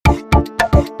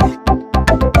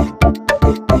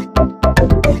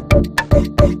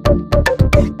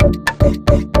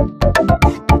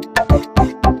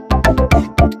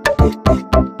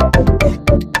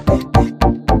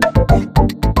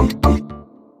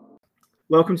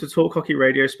Welcome to Talk Hockey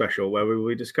Radio Special, where we will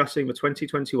be discussing the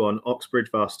 2021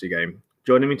 Oxbridge Varsity game.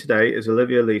 Joining me today is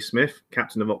Olivia Lee Smith,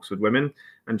 captain of Oxford Women,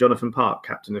 and Jonathan Park,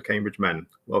 captain of Cambridge Men.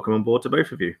 Welcome on board to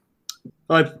both of you.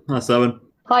 Hi Simon.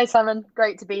 Hi Simon,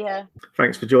 great to be here.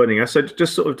 Thanks for joining us. So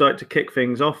just sort of like to kick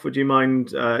things off, would you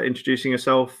mind introducing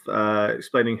yourself,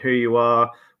 explaining who you are,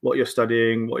 what you're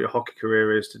studying, what your hockey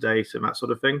career is to date, and that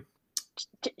sort of thing?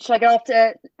 Should I go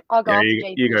after? I'll go after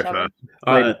JP. You go first.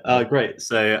 All right, great.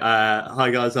 So,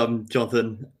 hi guys, I'm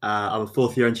Jonathan. I'm a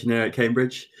fourth year engineer at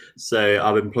Cambridge. So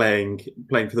I've been playing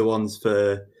for the Ones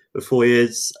for 4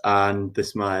 years, and this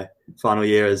is my final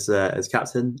year as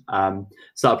captain.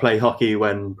 Started playing hockey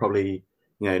when probably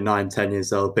 9-10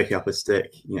 years old, picking up a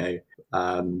stick,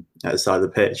 at the side of the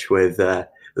pitch with the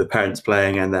parents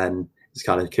playing, and then just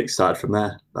kind of kick-started from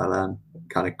there. But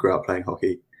kind of grew up playing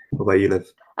hockey. Where you live?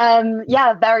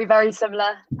 Yeah, very, very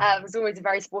similar. I was always a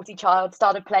very sporty child.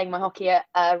 Started playing my hockey at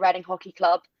Reading Hockey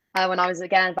Club when I was,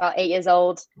 again, about 8 years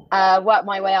old. Worked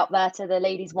my way up there to the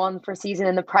Ladies One for a season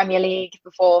in the Premier League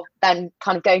before then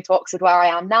kind of going to Oxford, where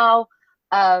I am now.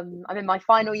 I'm in my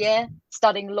final year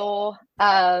studying law.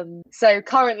 So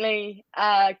currently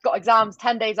got exams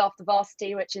 10 days after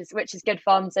varsity, which is good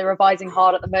fun. So revising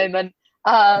hard at the moment.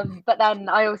 But then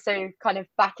I also kind of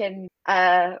back in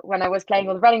when I was playing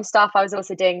all the Reading stuff, I was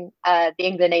also doing the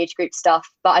England age group stuff.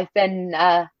 But I've been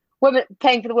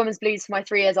playing for the Women's Blues for my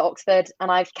 3 years at Oxford,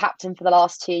 and I've captained for the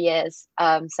last 2 years.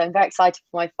 So I'm very excited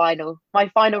for my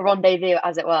final rendezvous,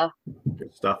 as it were.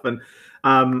 Good stuff. And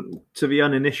to the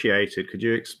uninitiated, could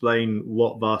you explain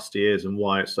what varsity is and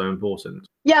why it's so important?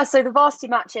 Yeah, so the varsity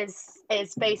match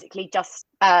is basically just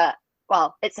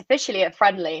it's officially a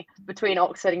friendly between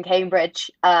Oxford and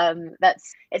Cambridge.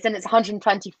 It's in its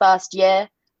 121st year.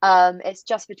 It's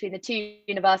just between the two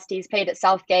universities, played at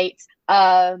Southgate,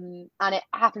 and it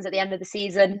happens at the end of the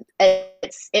season.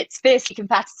 It's fiercely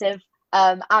competitive,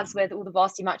 as with all the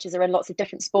varsity matches are in lots of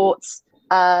different sports.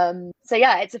 So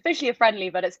yeah, it's officially a friendly,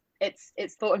 but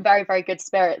it's thought in very, very good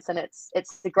spirits, and it's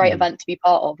a great event to be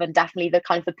part of, and definitely the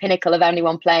kind of the pinnacle of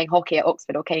anyone playing hockey at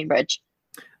Oxford or Cambridge.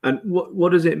 And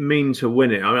what does it mean to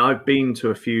win it? I mean, I've been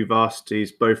to a few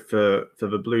varsities, both for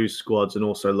the Blues squads and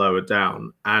also lower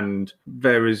down, and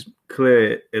there is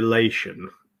clear elation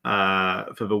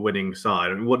for the winning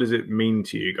side. I mean, what does it mean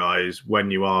to you guys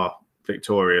when you are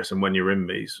victorious and when you're in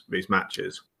these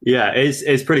matches? Yeah,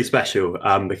 it's pretty special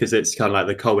because it's kind of like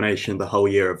the culmination of the whole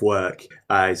year of work.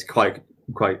 It's quite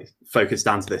focused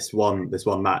down to this one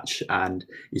match, and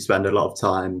you spend a lot of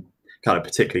time kind of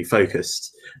particularly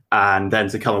focused, and then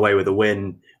to come away with a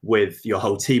win with your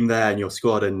whole team there and your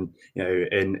squad, and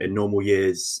in normal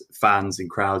years, fans and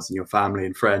crowds and your family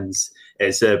and friends,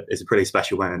 it's a pretty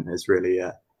special moment. It's really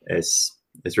it's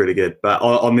really good. But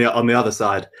on the other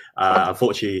side,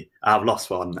 unfortunately, I have lost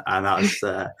one, and that was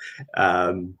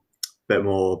bit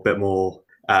more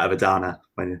of a downer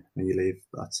when you leave.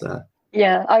 But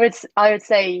yeah, I would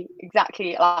say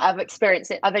exactly. I've experienced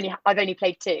it. I've only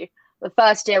played two. The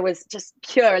first year was just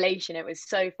pure elation. It was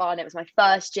so fun. It was my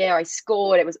first year. I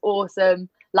scored. It was awesome.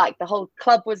 Like, the whole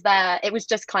club was there. It was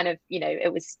just kind of,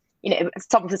 it was,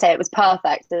 some people say it was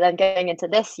perfect. And then going into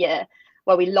this year,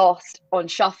 where we lost on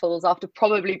shuffles after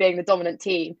probably being the dominant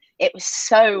team, it was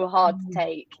so hard to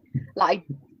take. Like,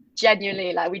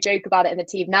 genuinely, like, we joke about it in the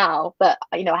team now, but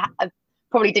I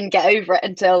probably didn't get over it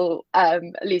until at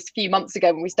least a few months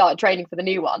ago when we started training for the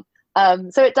new one.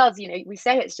 So it does, we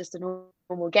say it's just a normal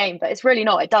game, but it's really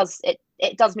not. It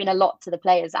does mean a lot to the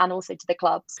players and also to the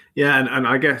clubs. Yeah, and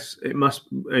I guess it must,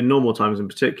 in normal times in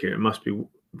particular, it must be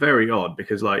very odd,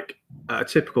 because like a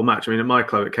typical match, I mean, at my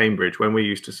club at Cambridge, when we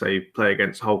used to say play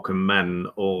against Holcombe Men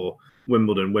or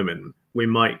Wimbledon Women, we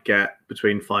might get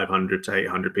between 500 to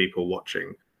 800 people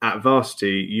watching. At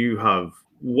varsity, you have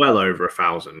well over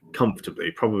 1,000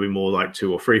 comfortably, probably more like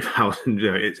 2,000 or 3,000.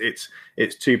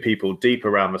 It's two people deep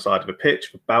around the side of the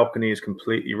pitch. The balcony is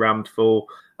completely rammed full.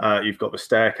 You've got the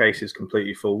staircases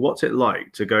completely full. What's it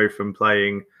like to go from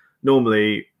playing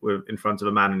normally in front of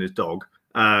a man and his dog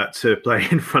to play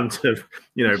in front of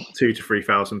 2,000 to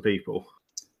 3,000 people?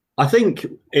 I think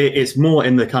it's more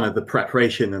in the kind of the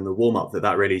preparation and the warm up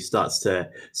that really starts to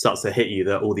hit you,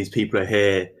 that all these people are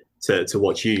here to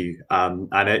watch you,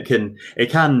 and it can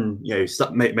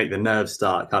make the nerves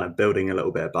start kind of building a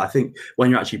little bit. But I think when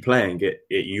you're actually playing it,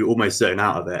 you almost zone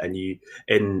out of it, and you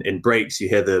in breaks you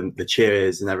hear the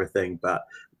cheers and everything. But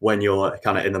when you're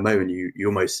kind of in the moment, you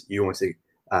almost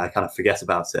kind of forget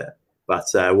about it. But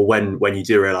when you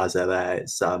do realize they're there,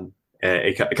 it's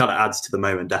it kind of adds to the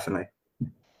moment, definitely.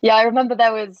 Yeah, I remember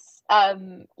there was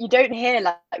you don't hear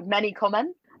like many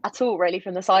comments at all really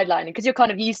from the sideline, because you're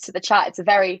kind of used to the chat. It's a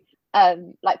very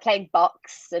like playing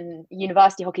bucks and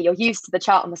university hockey, you're used to the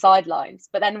chat on the sidelines.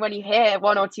 But then when you hear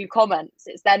one or two comments,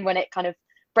 it's then when it kind of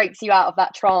breaks you out of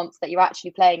that trance that you're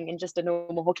actually playing in just a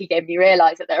normal hockey game. You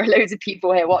realise that there are loads of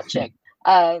people here watching.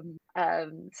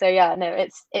 So yeah, no,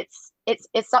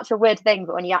 it's such a weird thing,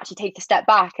 but when you actually take a step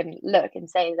back and look and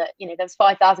say that, you know, there's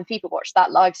 5,000 people watched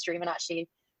that live stream, and actually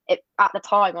at the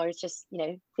time I was just, you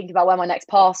know, thinking about where my next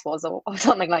pass was or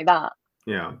something like that.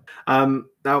 Yeah.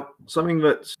 Now, something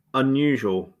that's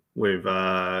unusual with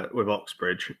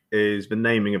Oxbridge is the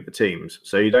naming of the teams.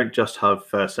 So you don't just have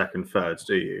first, second, thirds,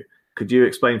 do you? Could you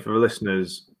explain for the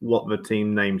listeners what the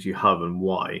team names you have and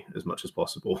why, as much as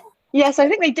possible? Yes, I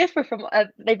think they differ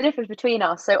between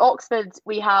us. So Oxford,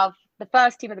 we have the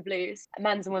first team of the Blues,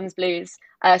 men's and women's Blues.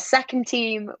 Second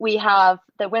team, we have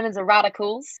the women's are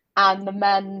Radicals and the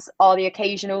men's are the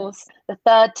Occasionals. The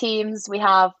third teams, we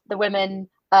have the women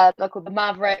are called the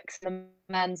Mavericks, and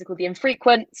the men's are called the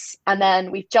Infrequents. And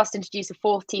then we've just introduced a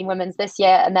fourth team women's this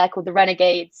year, and they're called the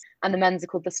Renegades, and the men's are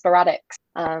called the Sporadics.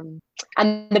 And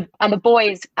the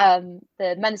boys,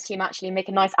 the men's team actually make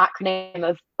a nice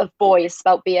acronym of boys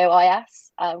spelled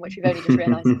BOIS, which we've only just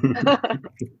realised.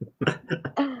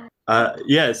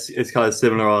 Yeah, it's kind of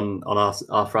similar on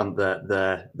our front.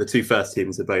 The two first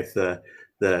teams are both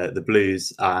the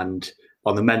Blues, and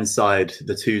on the men's side,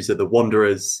 the twos are the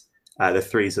Wanderers, the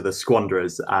threes are the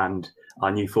Squanderers, and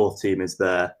our new fourth team is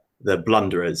the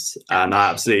Blunderers. And I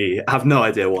absolutely have no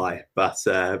idea why, but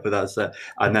that's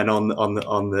and then on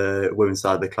the women's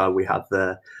side of the club, we have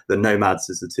the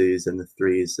Nomads as the twos and the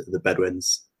threes the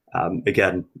Bedouins.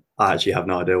 Again, I actually have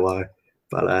no idea why,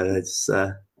 but that's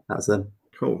them.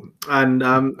 Cool. And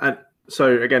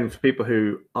so again, for people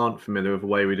who aren't familiar with the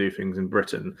way we do things in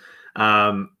Britain,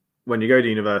 when you go to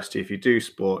university, if you do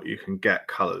sport, you can get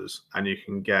colours, and you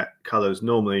can get colours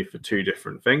normally for two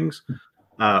different things.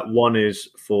 One is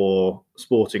for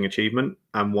sporting achievement,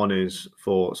 and one is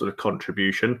for sort of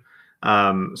contribution.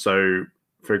 So,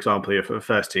 for example, if a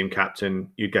first team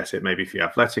captain, you'd get it maybe for your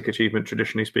athletic achievement,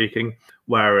 traditionally speaking.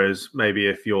 Whereas maybe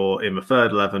if you're in the third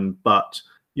 11, but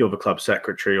you're the club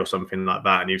secretary or something like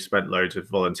that, and you've spent loads of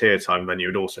volunteer time, then you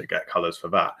would also get colours for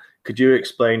that. Could you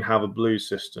explain how the Blues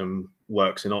system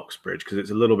works in Oxbridge? Because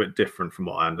it's a little bit different from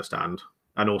what I understand.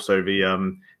 And also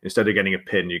the instead of getting a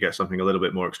pin, you get something a little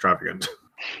bit more extravagant.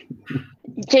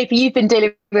 JP, you've been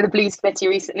dealing with the Blues committee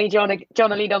recently. Do you want to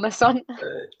lead on this one?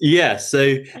 Yeah,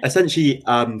 so essentially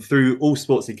through all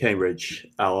sports in Cambridge,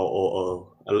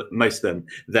 or most of them,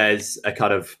 there's a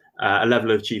kind of a level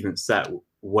of achievement set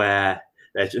where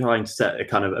they're trying to set a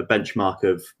kind of a benchmark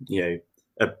of, you know,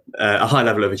 a high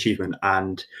level of achievement,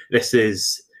 and this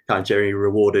is kind of generally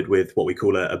rewarded with what we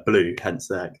call a blue, hence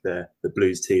the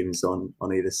Blues teams on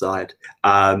either side.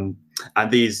 And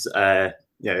these,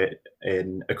 you know,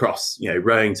 across, you know,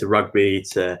 rowing to rugby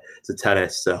to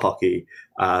tennis to hockey,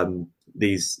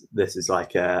 this is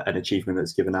like an achievement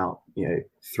that's given out, you know,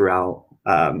 throughout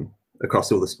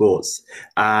across all the sports,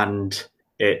 and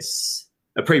it's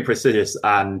pretty prestigious,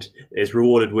 and is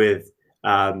rewarded with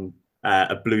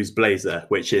a Blues blazer,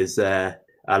 which is a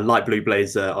light blue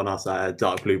blazer on our side, a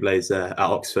dark blue blazer at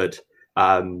Oxford,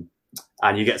 and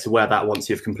you get to wear that once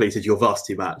you've completed your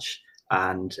varsity match.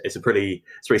 And it's a pretty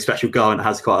special garment. It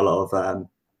has quite a lot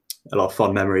of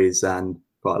fond memories and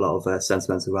quite a lot of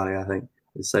sentimental value, I think.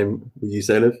 The same, would you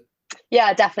say, Liv?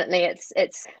 Yeah, definitely.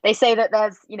 It's they say that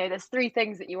there's three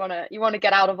things that you want to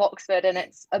get out of Oxford, and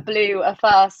it's a blue, a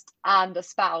first, and a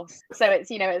spouse. So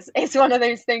it's one of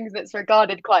those things that's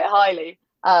regarded quite highly.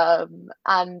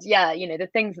 And yeah, you know, the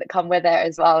things that come with it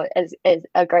as well is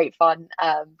a great fun.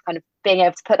 Kind of being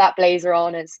able to put that blazer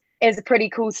on is a pretty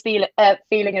cool feeling,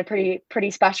 a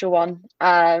pretty special one.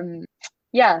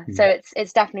 Yeah, so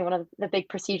it's definitely one of the big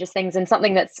prestigious things, and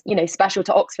something that's, you know, special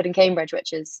to Oxford and Cambridge,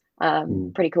 which is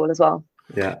pretty cool as well.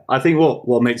 Yeah, I think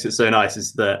what makes it so nice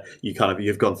is that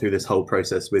you've gone through this whole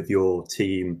process with your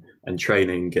team and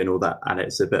training and all that, and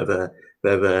it's a bit of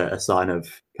a sign of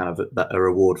kind of a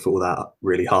reward for all that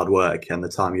really hard work and the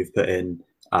time you've put in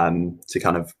to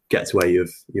kind of get to where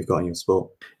you've got in your sport.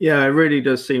 Yeah, it really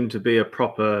does seem to be a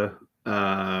proper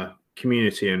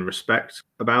community and respect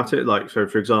about it. Like, so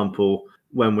for example,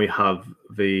 when we have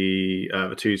the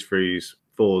twos, threes,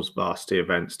 fours varsity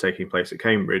events taking place at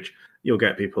Cambridge, you'll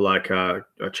get people like a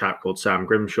chap called Sam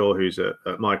Grimshaw, who's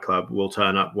at my club, will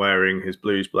turn up wearing his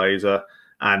Blues blazer,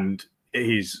 and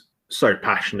he's so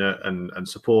passionate and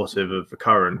supportive of the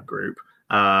current group,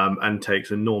 and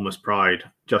takes enormous pride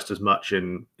just as much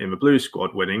in the Blues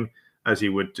squad winning as he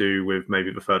would do with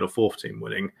maybe the third or fourth team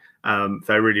winning.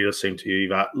 There really does seem to be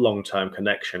that long-term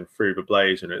connection through the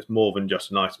blazer, and it's more than just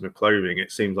an item of clothing.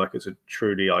 It seems like it's a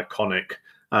truly iconic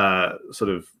sort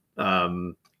of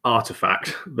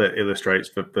artifact that illustrates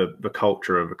the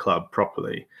culture of a club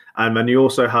properly. And then you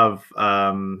also have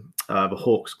the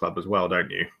Hawks Club as well, don't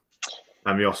you?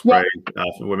 And the Osprey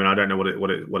for women. I don't know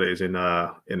what it is in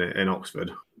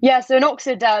Oxford. Yeah, so in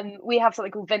Oxford, we have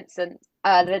something called Vincent,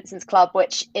 the Vincent's Club,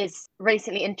 which is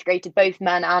recently integrated both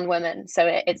men and women. So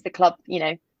it's the club,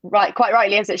 quite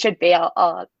rightly as it should be.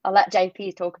 I'll let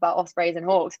JP talk about Ospreys and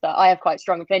Hawks, but I have quite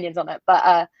strong opinions on it.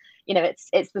 But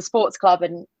it's the sports club,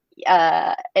 and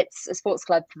it's a sports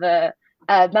club for the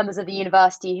members of the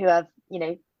university who have,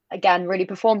 again, really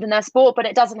performed in their sport. But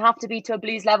it doesn't have to be to a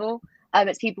Blues level.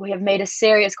 It's people who have made a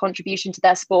serious contribution to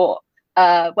their sport,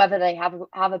 whether they have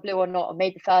a blue or not, or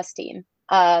made the first team.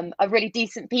 Are really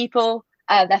decent people.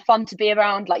 They're fun to be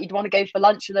around. Like, you'd want to go for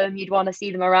lunch with them. You'd want to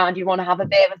see them around. You'd want to have a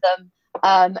beer with them.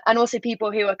 And also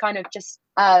people who are kind of just,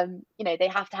 they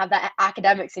have to have their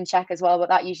academics in check as well, but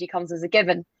that usually comes as a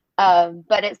given.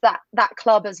 But it's that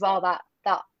club as well, that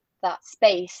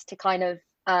space to kind of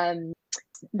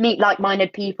meet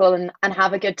like-minded people and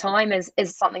have a good time is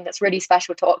something that's really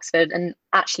special to Oxford. And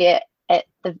actually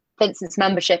the Vincent's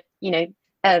membership,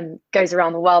 goes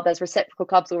around the world. There's reciprocal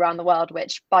clubs all around the world,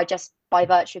 which by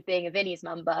virtue of being a Vinnie's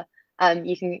member,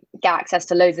 you can get access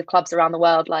to loads of clubs around the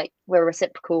world. Like, we're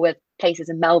reciprocal with places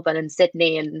in Melbourne and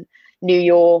Sydney and New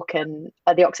York, and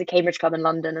the Oxford Cambridge Club in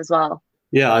London as well.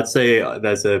 Yeah, I'd say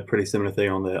there's a pretty similar thing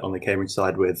on the Cambridge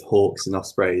side with Hawks and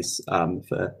Ospreys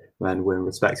for men and women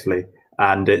respectively.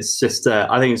 And it's just,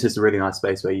 I think it's just a really nice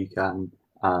space where you can,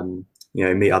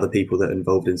 meet other people that are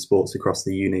involved in sports across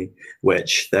the uni,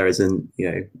 which there isn't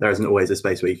always a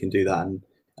space where you can do that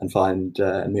and find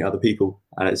and meet other people.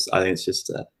 And I think it's just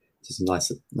a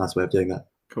nice way of doing that.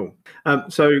 Cool.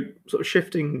 So sort of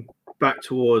shifting back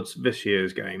towards this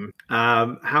year's game,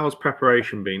 how's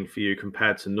preparation been for you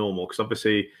compared to normal? Because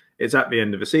obviously it's at the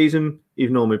end of the season.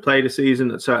 You've normally played a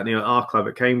season, and certainly at our club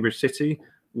at Cambridge City,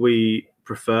 we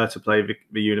prefer to play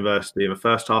the university in the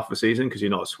first half of the season because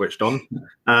you're not switched on.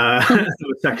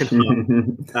 The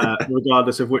second half,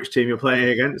 regardless of which team you're playing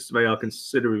against, they are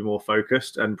considerably more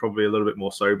focused and probably a little bit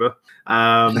more sober.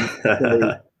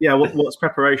 What's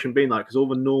preparation been like? Because all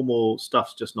the normal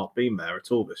stuff's just not been there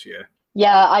at all this year.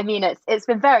 Yeah, I mean, it's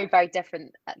been very, very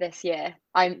different this year.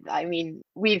 I mean,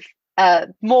 we've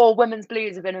more women's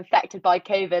Blues have been affected by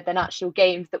COVID than actual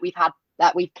games that we've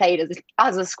played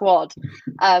as a squad.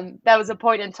 There was a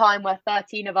point in time where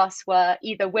 13 of us were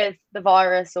either with the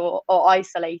virus or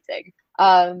isolating.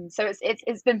 So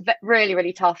it's been really,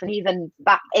 really tough. And even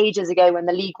back ages ago when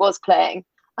the league was playing,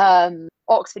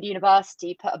 Oxford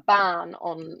University put a ban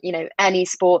on any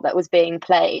sport that was being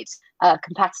played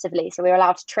competitively. So we were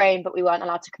allowed to train, but we weren't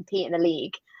allowed to compete in the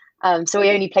league. So we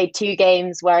only played 2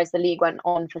 games, whereas the league went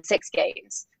on for 6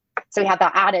 games. So we had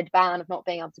that added ban of not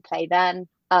being able to play then.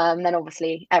 Then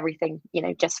obviously everything,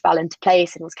 just fell into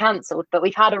place and was cancelled. But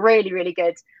we've had a really, really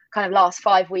good kind of last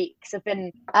 5 weeks have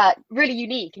been really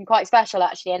unique and quite special,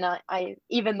 actually. And I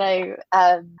even though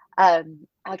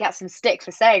I'll get some stick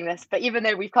for saying this, but even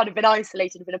though we've kind of been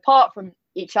isolated and been apart from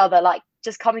each other, like,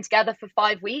 just coming together for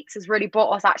 5 weeks has really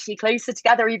brought us actually closer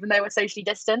together, even though we're socially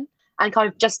distant. And kind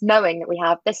of just knowing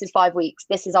that this is 5 weeks,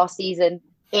 this is our season.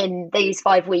 In these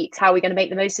 5 weeks, how are we going to make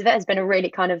the most of it has been a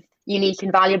really kind of unique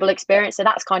and valuable experience. So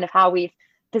that's kind of how we've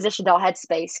positioned our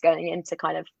headspace going into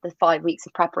kind of the 5 weeks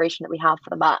of preparation that we have for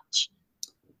the match.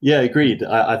 Yeah, agreed.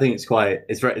 I think it's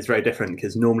very different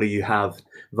because normally you have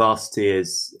varsity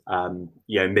is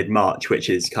mid-March, which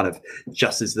is kind of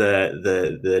just as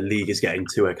the league is getting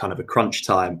to a kind of a crunch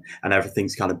time and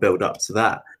everything's kind of built up to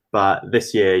that. But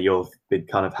this year you've been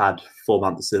kind of had 4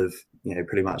 months of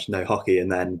pretty much no hockey,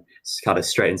 and then it's kind of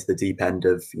straight into the deep end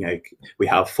of we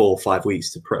have 4 or 5 weeks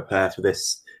to prepare for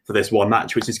this one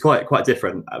match, which is quite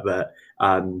different, but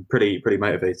pretty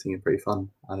motivating and pretty fun,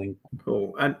 I think.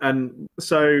 Cool. And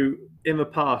so in the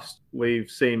past we've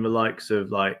seen the likes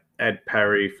of like Ed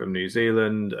Perry from New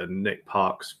Zealand and Nick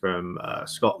Parks from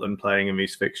Scotland playing in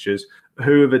these fixtures.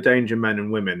 Who are the danger men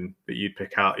and women that you'd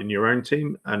pick out in your own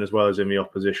team and as well as in the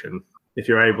opposition, if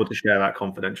you're able to share that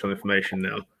confidential information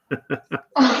now?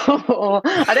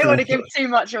 I don't want to give too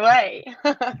much away.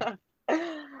 Go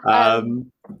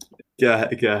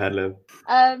ahead, Liv.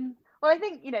 Well, I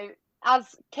think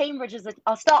as Cambridge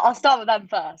I'll start with them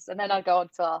first, and then I'll go on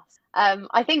to us.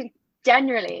 I think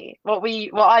generally what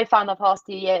I found the past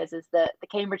 2 years is that the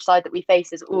Cambridge side that we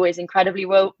face is always incredibly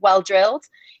well drilled.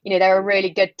 They're a really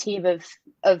good team of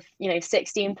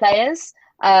 16 players.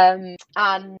 And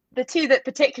the two that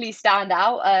particularly stand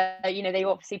out, they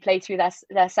obviously play through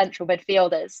their central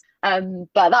midfielders.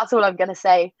 But that's all I'm going to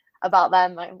say about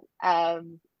them.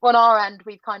 on our end,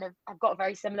 we've kind of have got a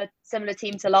very similar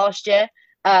team to last year.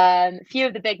 A few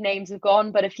of the big names have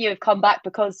gone, but a few have come back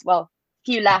because, well, a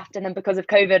few left, and then because of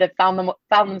COVID, have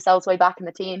found themselves way back in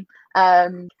the team.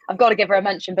 I've got to give her a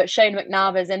mention, but Shane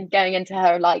McNabb is going into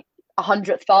her like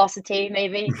 100th varsity,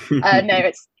 maybe.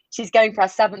 No, she's going for her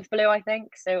 7th blue, I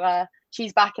think. So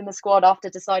she's back in the squad after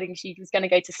deciding she was going to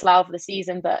go to Slough for the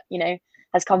season, but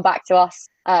has come back to us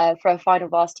for a final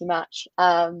varsity match.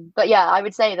 But yeah, I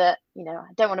would say that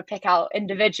I don't want to pick out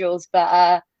individuals,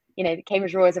 but the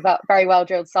Cambridge Roar is a very well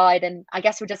drilled side, and I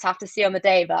guess we'll just have to see on the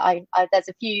day. But there's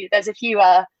a few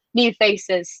new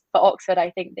faces for Oxford,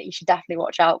 I think, that you should definitely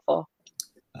watch out for.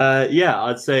 Yeah,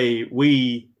 I'd say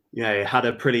we had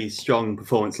a pretty strong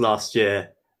performance last year,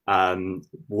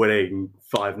 winning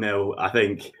 5-0. I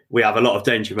think we have a lot of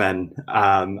danger men,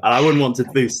 and I wouldn't want to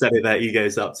boost their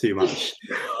egos up too much,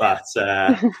 but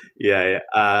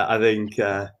I think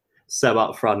Seb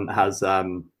up front has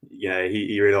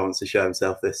he really wants to show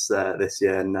himself this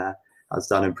year, and has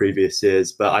done in previous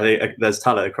years. But I think there's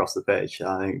talent across the pitch.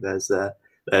 I think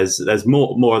there's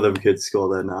more of them could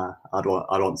score than I'd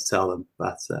want to tell them.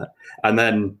 But and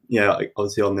then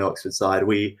obviously on the Oxford side,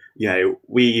 we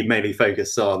mainly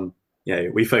focus on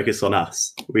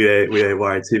us. We don't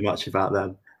worry too much about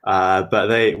them.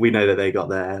 But we know that they got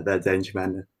their danger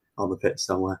men on the pitch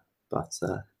somewhere. But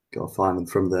got to find them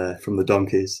from the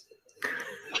donkeys.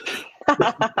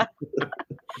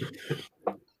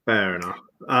 Fair enough.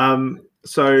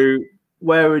 So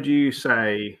where would you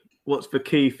say, what's the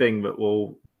key thing that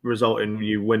will result in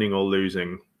you winning or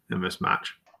losing in this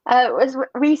match?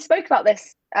 We spoke about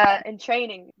this in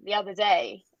training the other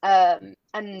day, and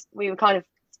we were kind of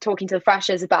talking to the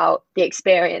freshers about the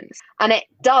experience, and it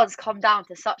does come down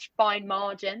to such fine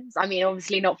margins. I mean,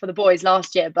 obviously not for the boys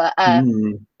last year, but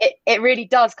it really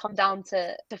does come down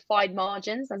to fine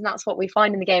margins, and that's what we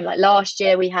find in the game. Like last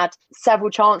year, we had several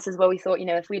chances where we thought,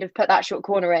 if we'd have put that short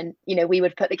corner in, we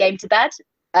would put the game to bed.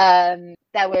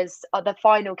 There was the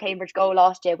final Cambridge goal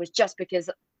last year was just because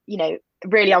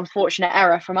really unfortunate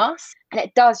error from us, and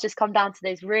it does just come down to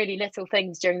those really little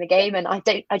things during the game. And I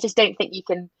just don't think you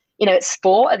can. It's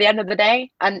sport at the end of the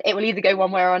day, and it will either go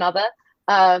one way or another.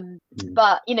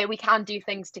 But we can do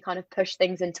things to kind of push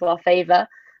things into our favour,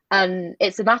 and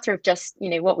it's a matter of just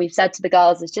what we've said to the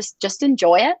girls is just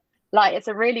enjoy it. Like, it's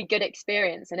a really good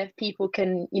experience, and if people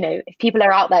can, if people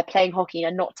are out there playing hockey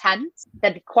and not tense,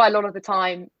 then quite a lot of the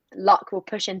time luck will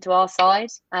push into our side.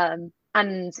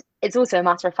 And it's also a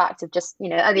matter of fact of just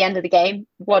at the end of the game,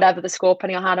 whatever the score,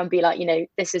 putting our hand on, be like,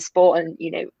 this is sport, and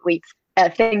we've.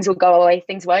 Things will go away,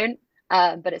 things won't.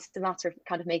 But it's a matter of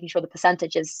kind of making sure the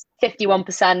percentage is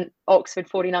 51% Oxford,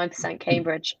 49%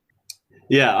 Cambridge.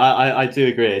 Yeah, I do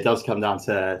agree. It does come down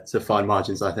to fine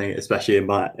margins. I think, especially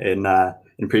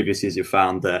in previous years, you've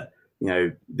found that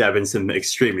there have been some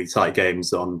extremely tight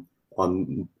games on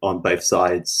both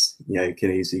sides.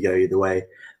 Can easily go either way.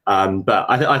 But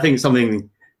I think something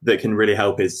that can really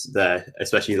help is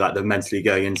especially like the mentally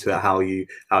going into it, how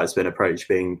it's been approached,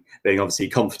 being obviously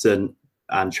confident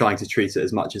and trying to treat it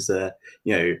as much as it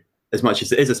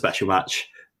is a special match,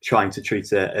 trying to treat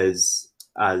it as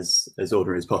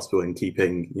ordinary as possible, and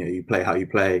keeping you play how you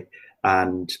play,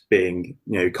 and being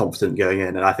confident going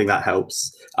in. And I think that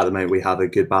helps. At the moment, we have a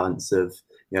good balance of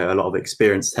a lot of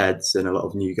experienced heads and a lot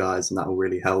of new guys, and that will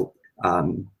really help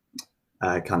kind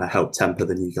of help temper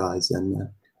the new guys and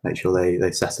make sure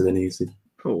they settle in easy.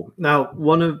 Cool. Now,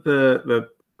 one of the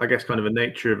I guess kind of a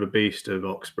nature of a beast of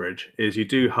Oxbridge is you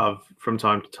do have from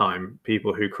time to time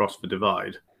people who cross the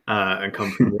divide and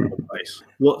come from the other place.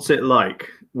 What's it like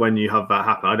when you have that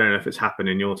happen? I don't know if it's happened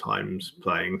in your times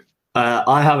playing.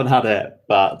 I haven't had it,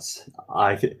 but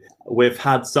we've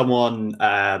had someone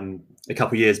a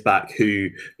couple of years back who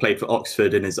played for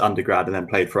Oxford in his undergrad and then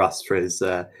played for us for his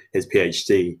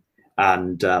PhD,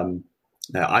 and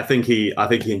I think he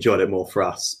enjoyed it more for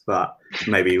us, but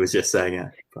maybe he was just saying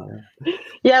it. But,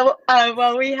 yeah,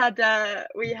 well, we had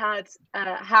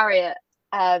Harriet.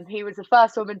 Who was the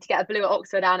first woman to get a blue at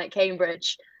Oxford and at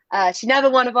Cambridge. She never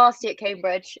won a varsity at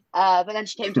Cambridge, but then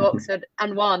she came to Oxford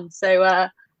and won. So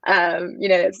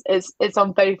it's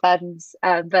on both ends.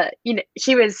 But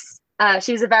she was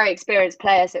a very experienced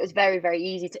player, so it was very, very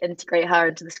easy to integrate her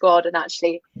into the squad. And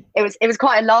actually, it was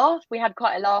quite a laugh. We had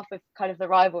quite a laugh with kind of the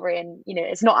rivalry, and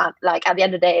it's not like at the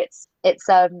end of the day, it's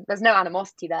there's no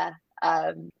animosity there.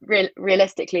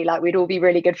 Realistically, like, we'd all be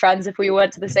really good friends if we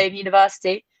went to the same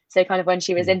university. So kind of when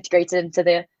she was integrated into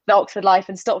the Oxford life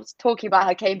and stopped talking about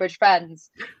her Cambridge friends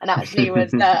and actually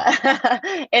was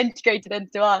integrated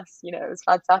into us, it was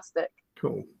fantastic.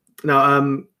 Cool.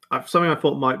 Now, something I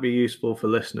thought might be useful for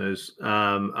listeners.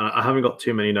 And I haven't got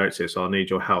too many notes here, so I'll need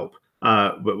your help.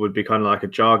 But would be kind of like a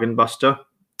jargon buster.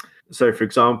 So, for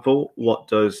example, what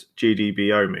does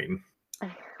GDBO mean?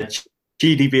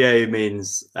 GDBO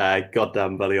means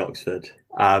goddamn bully Oxford,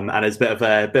 and it's a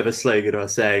bit of a slogan or a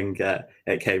saying at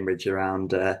Cambridge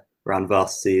around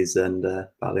varsities and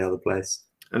about the other place.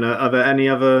 And are there any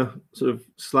other sort of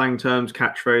slang terms,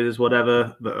 catchphrases,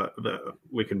 whatever that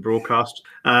we can broadcast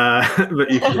that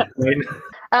you can explain?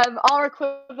 Our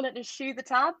equivalent is shoe the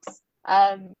tabs.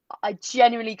 I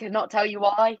genuinely could not tell you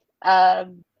why.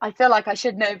 I feel like I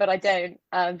should know, but I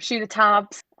don't. Shoe the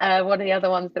tabs. What are the other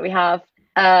ones that we have?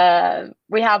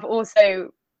 We have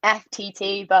also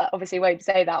FTT, but obviously won't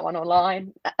say that one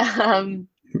online. I'm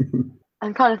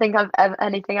trying to think of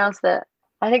anything else that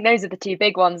I think those are the two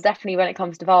big ones, definitely when it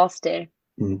comes to varsity.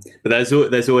 But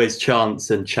there's always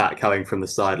chance and chat coming from the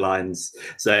sidelines.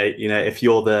 So if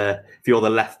you're the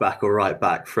left back or right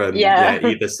back from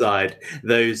either side,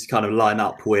 those kind of line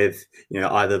up with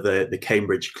either the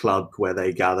Cambridge club where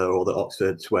they gather or the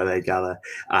Oxford where they gather,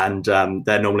 and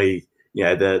they're normally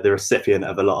the recipient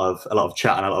of a lot of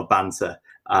chat and a lot of banter.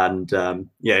 And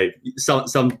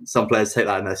some players take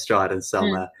that in their stride, and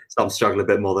some struggle a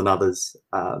bit more than others.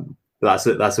 But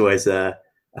that's always a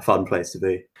fun place to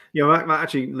be. Yeah, that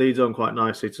actually leads on quite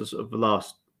nicely to sort of the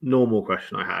last normal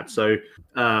question I had. So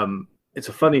it's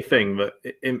a funny thing, but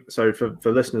so for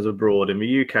listeners abroad, in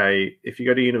the UK, if you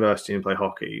go to university and play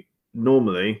hockey,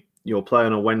 normally you'll play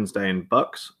on a Wednesday in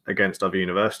Bucks against other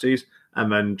universities.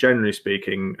 And then generally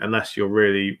speaking, unless you're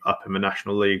really up in the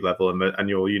National League level and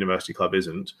your university club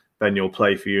isn't, then you'll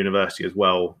play for university as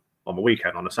well on the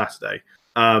weekend, on a Saturday.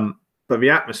 But the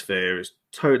atmosphere is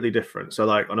totally different. So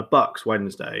like on a Bucks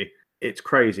Wednesday, it's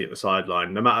crazy at the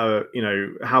sideline. No matter,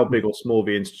 how big or small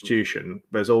the institution,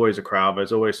 there's always a crowd,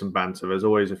 there's always some banter, there's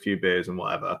always a few beers and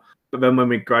whatever. But then when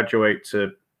we graduate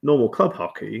to normal club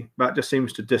hockey, that just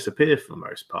seems to disappear for the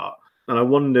most part. And I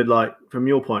wondered, like, from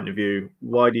your point of view,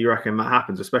 why do you reckon that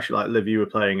happens? Especially like Liv, you were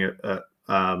playing at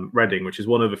Reading, which is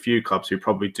one of the few clubs who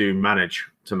probably do manage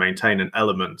to maintain an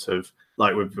element of,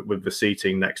 like, with the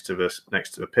seating next to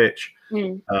the pitch,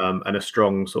 and a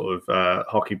strong sort of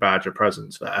hockey badger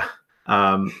presence there.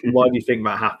 Why do you think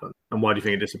that happened, and why do you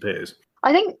think it disappears?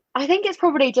 I think it's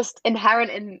probably just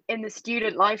inherent in the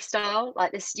student lifestyle,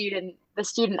 like the student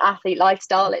athlete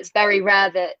lifestyle. It's very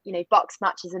rare that Bucks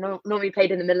matches are normally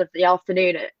played in the middle of the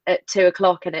afternoon at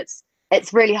 2:00, and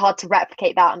it's really hard to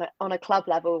replicate that on a club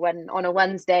level. When on a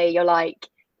Wednesday you're like,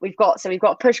 we've got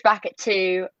to push back at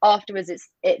 2:00. Afterwards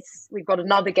it's we've got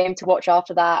another game to watch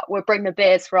after that. We'll bring the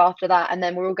beers for after that, and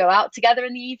then we'll all go out together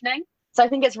in the evening. So I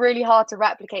think it's really hard to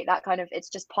replicate that kind of, it's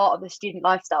just part of the student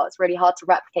lifestyle. It's really hard to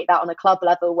replicate that on a club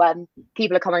level when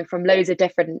people are coming from loads of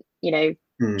different,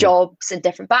 jobs and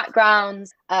different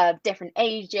backgrounds, different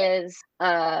ages.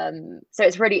 So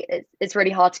it's really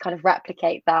hard to kind of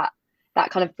replicate that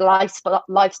kind of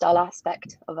lifestyle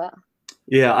aspect of it.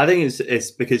 Yeah, I think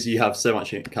it's because you have so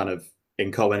much kind of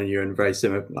in common, and you're in very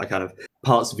similar kind of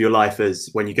parts of your life as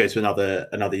when you go to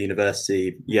another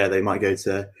university. Yeah, they might go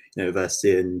to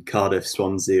university in Cardiff,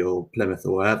 Swansea, or Plymouth,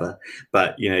 or wherever,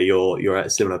 but you're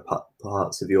at similar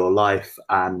parts of your life,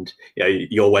 and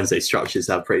your Wednesday structures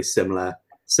have pretty similar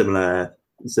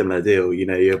deal.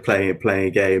 You're playing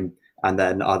a game and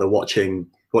then either watching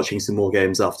some more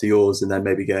games after yours, and then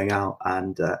maybe going out,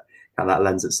 and that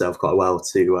lends itself quite well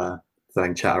to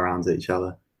throwing chat around at each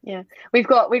other. Yeah,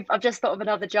 I've just thought of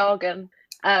another jargon.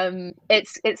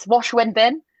 It's wash, win,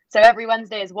 bin. So every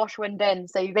Wednesday is wash, win, bin.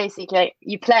 So you basically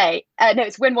play. No,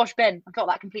 it's win, wash, bin. I got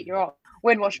that completely wrong.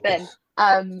 Win, wash, bin.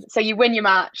 So you win your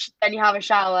match, then you have a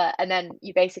shower, and then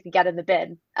you basically get in the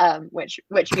bin, which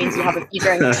means you have a few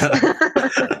drinks.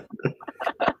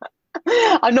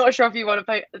 I'm not sure if you want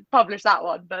to publish that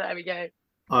one, but there we go.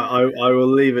 I will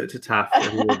leave it to Taff,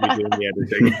 who will be doing the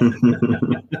editing.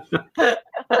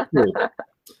 Cool.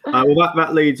 Well,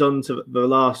 that leads on to the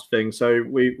last thing. So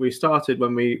we started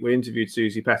when we interviewed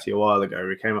Susie Petty a while ago.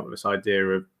 We came up with this idea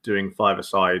of doing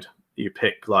 5-a-side. You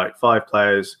pick like 5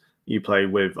 players you play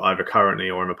with either currently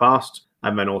or in the past,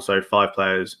 and then also 5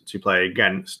 players to play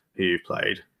against who you've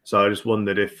played. So I just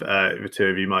wondered if the two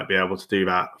of you might be able to do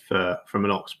that from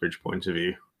an Oxbridge point of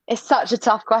view. It's such a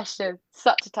tough question.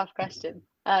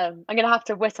 I'm gonna have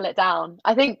to whittle it down.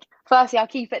 I think firstly I'll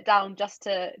keep it down just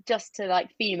to like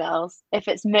females. If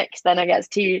it's mixed, then it gets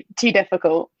too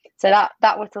difficult. So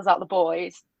that whittles out the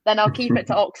boys. Then I'll keep it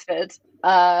to Oxford.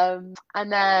 And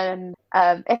then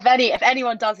if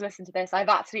anyone does listen to this, I've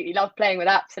absolutely loved playing with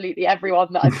absolutely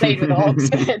everyone that I've played with at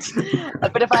Oxford.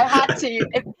 But if I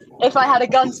had a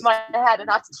gun to my head and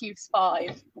had to choose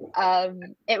 5,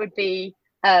 it would be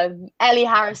Ellie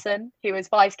Harrison, who was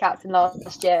vice captain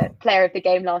last year, player of the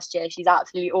game last year. She's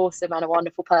absolutely awesome and a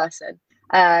wonderful person.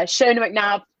 Shona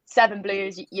McNabb, 7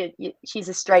 Blues. She's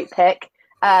a straight pick.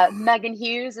 Megan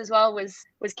Hughes as well was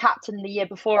captain the year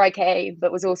before I came,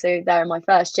 but was also there in my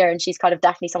first year, and she's kind of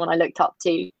definitely someone I looked up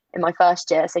to in my first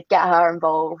year. So get her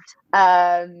involved.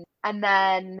 And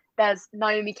then there's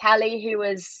Naomi Kelly, who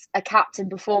was a captain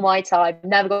before my time.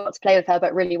 Never got to play with her,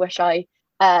 but really wish I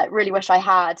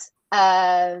had.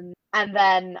 And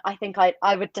then I think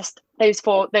I would just those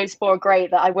four are great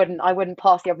that I wouldn't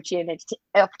pass the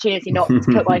opportunity not to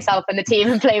put myself in the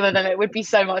team and play with them. It would be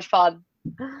so much fun.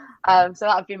 So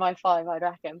that would be my 5, I'd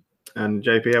reckon. And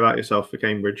JP, how about yourself for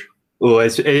Cambridge? Oh,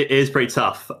 it is pretty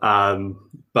tough,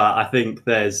 but I think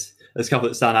there's a couple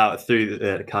that stand out through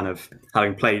the kind of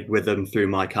having played with them through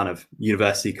my kind of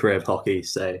university career of hockey.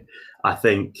 So I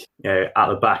think, at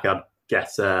the back I'd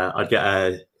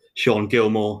get Sean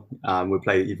Gilmore. We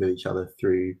played with each other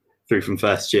through from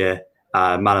first year,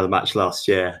 man of the match last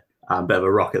year, bit of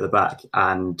a rock at the back,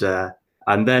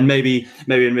 and then maybe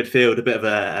in midfield a bit of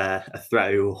a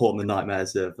threat who will haunt the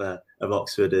nightmares of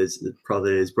Oxford is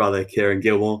probably his brother Kieran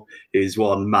Gilmore, who's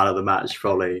won man of the match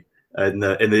probably in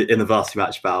the varsity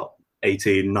match about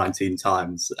 18, 19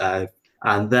 times,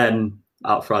 and then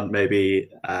out front maybe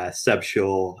Seb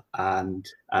Shaw and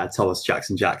Thomas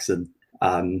Jackson.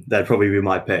 They'd probably be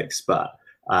my picks, but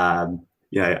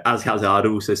as captain, I'd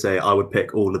also say I would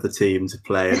pick all of the team to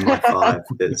play in my 5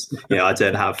 because I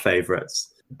don't have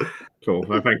favourites. Cool.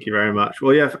 Well, thank you very much.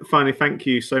 Well, yeah, finally, thank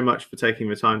you so much for taking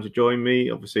the time to join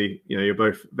me. Obviously, you're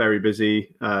both very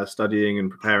busy studying and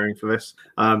preparing for this.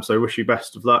 So I wish you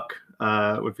best of luck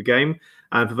with the game.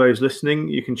 And for those listening,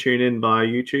 you can tune in via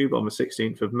YouTube on the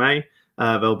 16th of May.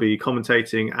 They'll be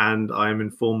commentating, and I am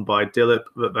informed by Dilip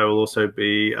that there will also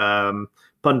be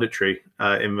punditry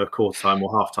in the quarter-time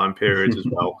or half-time periods as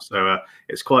well. So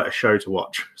it's quite a show to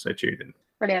watch. So tune in.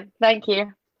 Brilliant. Thank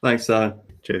you. Thanks, Simon.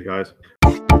 Cheers, guys.